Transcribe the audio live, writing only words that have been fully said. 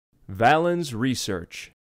Valens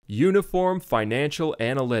Research, Uniform Financial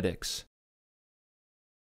Analytics.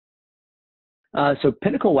 So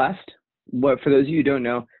Pinnacle West, for those of you who don't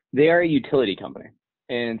know, they are a utility company.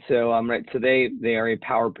 And so, so they are a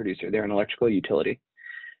power producer. They're an electrical utility.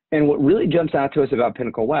 And what really jumps out to us about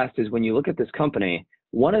Pinnacle West is when you look at this company,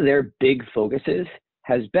 one of their big focuses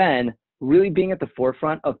has been really being at the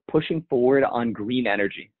forefront of pushing forward on green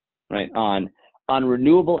energy, right? On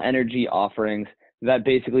renewable energy offerings that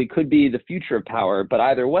basically could be the future of power. But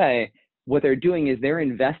either way, what they're doing is they're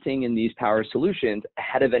investing in these power solutions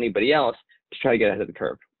ahead of anybody else to try to get ahead of the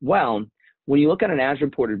curve. Well, when you look at an as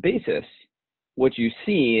reported basis, what you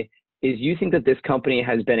see is you think that this company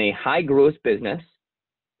has been a high growth business,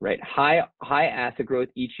 right? High asset growth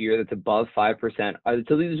each year that's above 5%.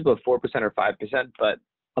 So these are above 4% or 5%, but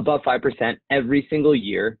above 5% every single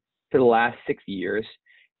year for the last 6 years.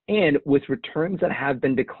 And with returns that have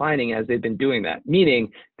been declining as they've been doing that,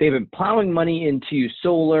 meaning they've been plowing money into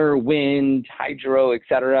solar, wind, hydro, et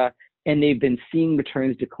cetera, and they've been seeing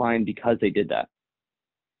returns decline because they did that.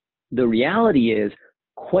 The reality is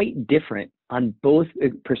quite different on both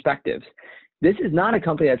perspectives. This is not a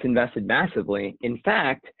company that's invested massively. In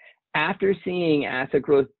fact, after seeing asset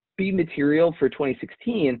growth be material for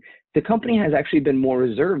 2016, the company has actually been more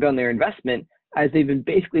reserved on their investment as they've been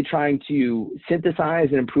basically trying to synthesize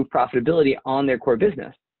and improve profitability on their core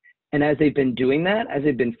business. And as they've been doing that, as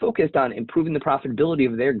they've been focused on improving the profitability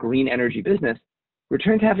of their green energy business,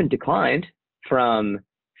 returns haven't declined from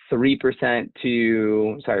 3%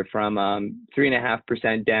 to, from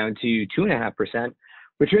 3.5% down to 2.5%.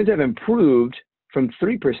 Returns have improved from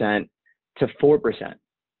 3% to 4%.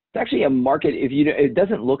 It's actually a market, it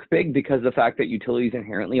doesn't look big because of the fact that utilities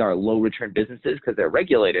inherently are low return businesses because they're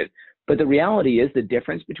regulated. But the reality is the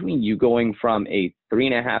difference between you going from a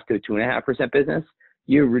 3.5% to a 2.5% business,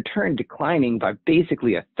 your return declining by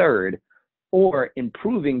basically a third, or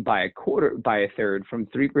improving by a third from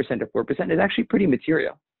 3% to 4% is actually pretty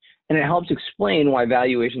material. And it helps explain why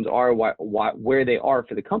valuations are where they are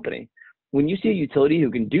for the company. When you see a utility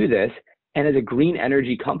who can do this, and as a green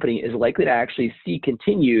energy company is likely to actually see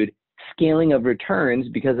continued scaling of returns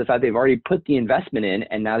because of the fact they've already put the investment in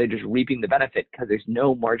and now they're just reaping the benefit because there's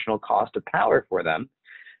no marginal cost of power for them,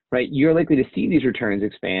 right? You're likely to see these returns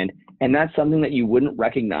expand, and that's something that you wouldn't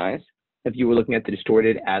recognize if you were looking at the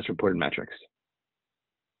distorted as reported metrics.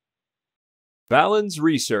 Valens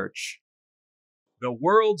Research, the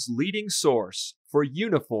world's leading source for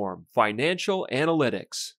uniform financial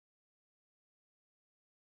analytics.